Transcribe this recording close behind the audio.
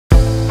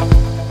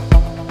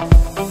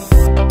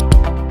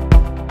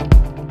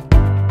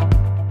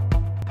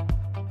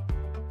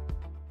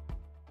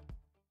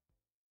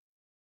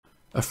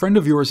A friend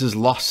of yours is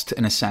lost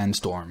in a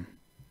sandstorm.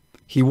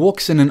 He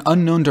walks in an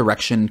unknown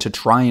direction to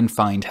try and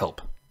find help.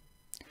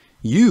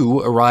 You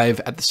arrive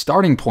at the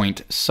starting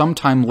point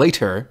sometime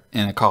later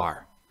in a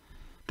car.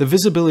 The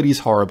visibility is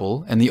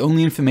horrible, and the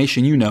only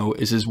information you know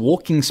is his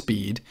walking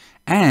speed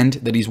and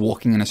that he's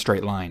walking in a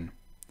straight line.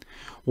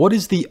 What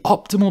is the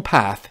optimal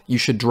path you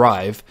should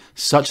drive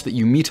such that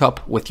you meet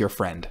up with your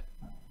friend?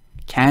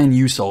 Can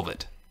you solve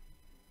it?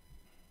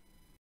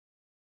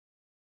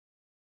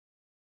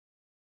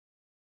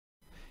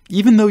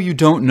 Even though you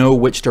don't know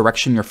which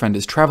direction your friend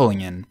is traveling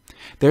in,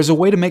 there's a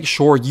way to make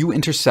sure you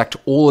intersect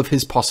all of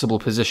his possible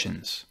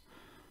positions.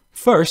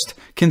 First,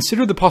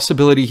 consider the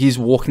possibility he's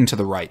walking to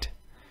the right.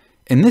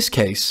 In this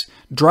case,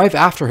 drive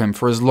after him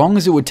for as long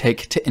as it would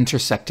take to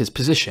intersect his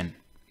position.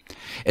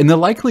 In the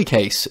likely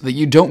case that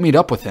you don't meet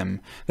up with him,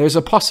 there's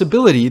a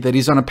possibility that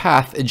he's on a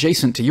path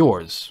adjacent to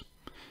yours.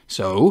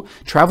 So,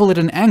 travel at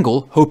an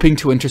angle hoping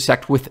to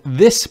intersect with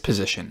this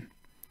position.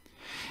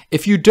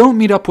 If you don't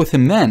meet up with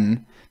him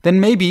then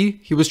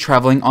maybe he was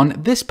traveling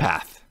on this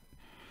path.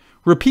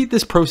 Repeat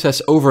this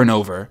process over and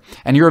over,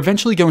 and you're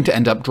eventually going to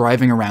end up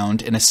driving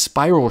around in a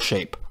spiral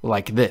shape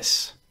like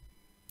this.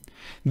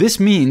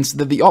 This means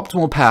that the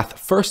optimal path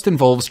first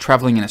involves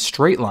traveling in a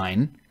straight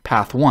line,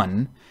 path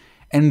 1,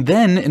 and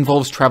then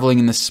involves traveling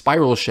in the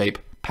spiral shape,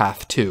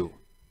 path 2.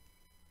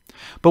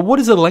 But what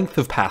is the length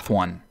of path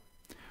 1?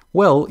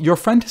 Well, your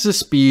friend has a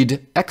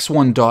speed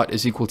x1 dot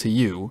is equal to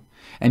u,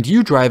 and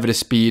you drive at a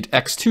speed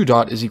x2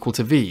 dot is equal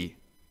to v.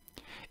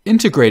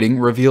 Integrating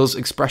reveals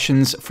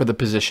expressions for the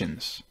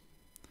positions.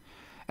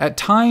 At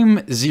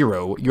time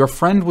 0, your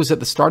friend was at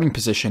the starting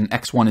position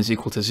x1 is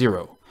equal to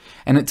 0,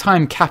 and at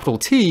time capital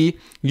T,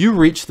 you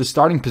reach the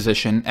starting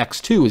position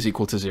x2 is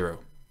equal to 0.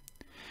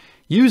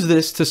 Use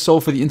this to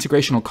solve for the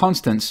integrational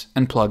constants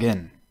and plug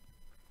in.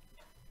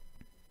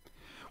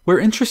 We're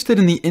interested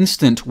in the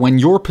instant when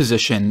your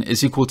position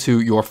is equal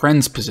to your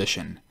friend's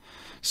position.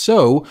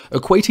 So,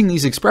 equating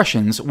these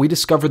expressions, we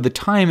discovered the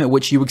time at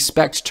which you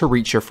expect to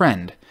reach your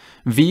friend,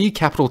 v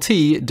capital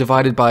T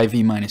divided by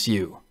v minus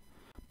u.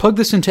 Plug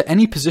this into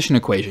any position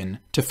equation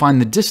to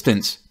find the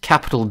distance,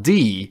 capital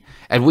D,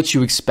 at which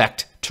you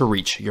expect to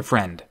reach your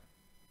friend.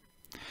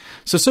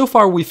 So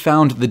far we've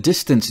found the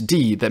distance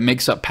d that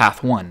makes up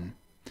path 1.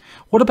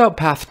 What about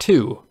path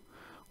 2?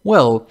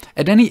 Well,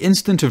 at any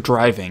instant of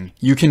driving,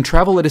 you can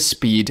travel at a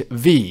speed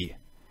v.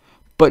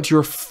 But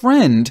your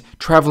friend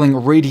traveling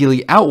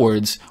radially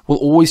outwards will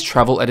always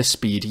travel at a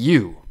speed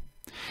u.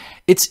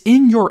 It's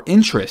in your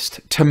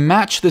interest to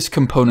match this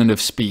component of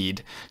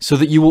speed so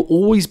that you will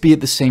always be at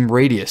the same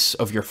radius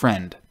of your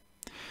friend.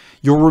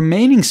 Your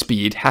remaining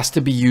speed has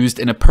to be used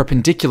in a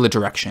perpendicular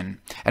direction,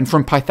 and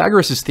from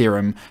Pythagoras'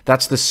 theorem,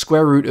 that's the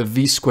square root of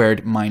v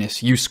squared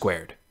minus u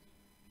squared.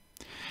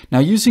 Now,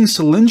 using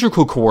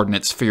cylindrical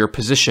coordinates for your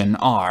position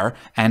r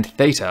and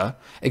theta,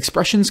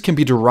 expressions can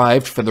be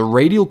derived for the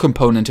radial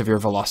component of your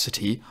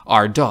velocity,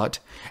 r dot,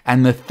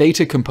 and the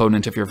theta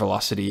component of your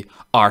velocity,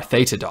 r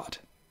theta dot.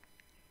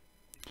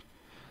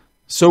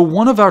 So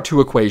one of our two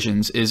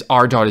equations is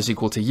r dot is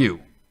equal to u.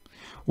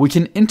 We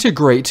can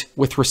integrate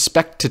with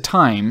respect to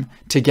time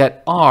to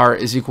get r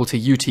is equal to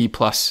ut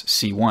plus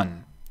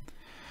c1.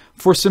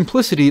 For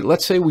simplicity,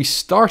 let's say we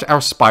start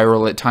our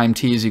spiral at time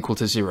t is equal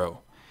to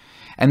 0.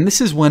 And this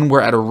is when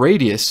we're at a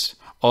radius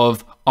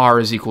of r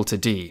is equal to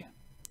d.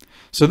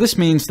 So this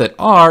means that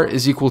r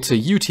is equal to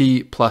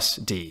ut plus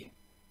d.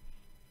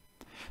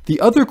 The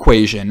other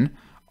equation,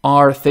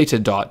 r theta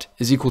dot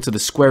is equal to the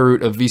square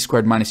root of v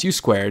squared minus u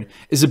squared,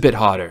 is a bit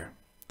harder.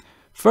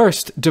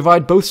 First,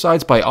 divide both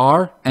sides by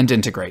r and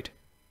integrate.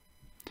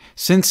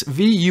 Since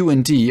v, u,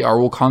 and d are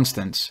all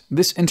constants,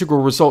 this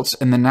integral results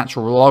in the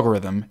natural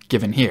logarithm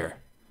given here.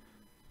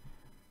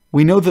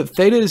 We know that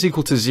theta is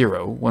equal to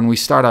 0 when we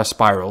start our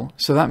spiral,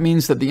 so that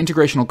means that the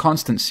integrational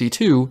constant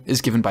c2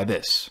 is given by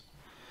this.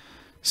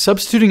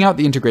 Substituting out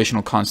the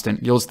integrational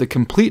constant yields the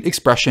complete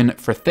expression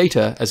for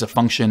theta as a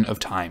function of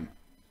time.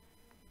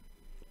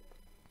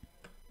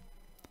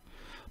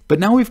 But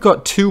now we've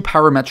got two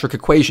parametric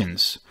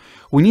equations.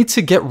 We need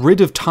to get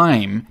rid of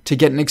time to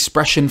get an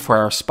expression for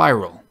our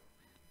spiral.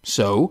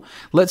 So,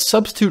 let's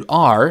substitute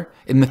r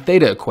in the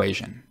theta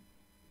equation.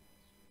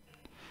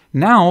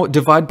 Now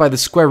divide by the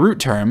square root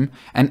term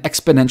and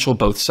exponential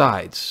both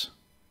sides.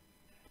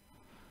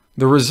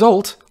 The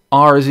result,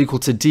 r is equal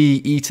to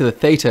d e to the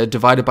theta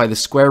divided by the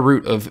square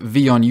root of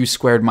v on u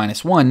squared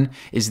minus 1,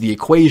 is the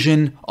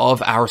equation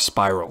of our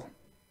spiral.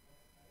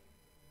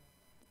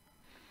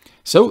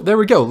 So there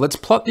we go, let's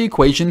plot the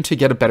equation to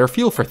get a better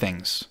feel for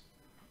things.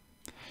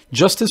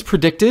 Just as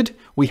predicted,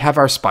 we have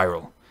our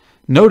spiral.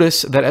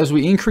 Notice that as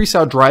we increase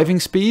our driving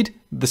speed,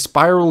 the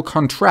spiral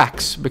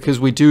contracts because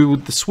we do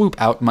the swoop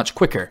out much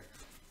quicker.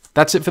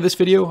 That's it for this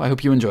video. I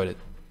hope you enjoyed it.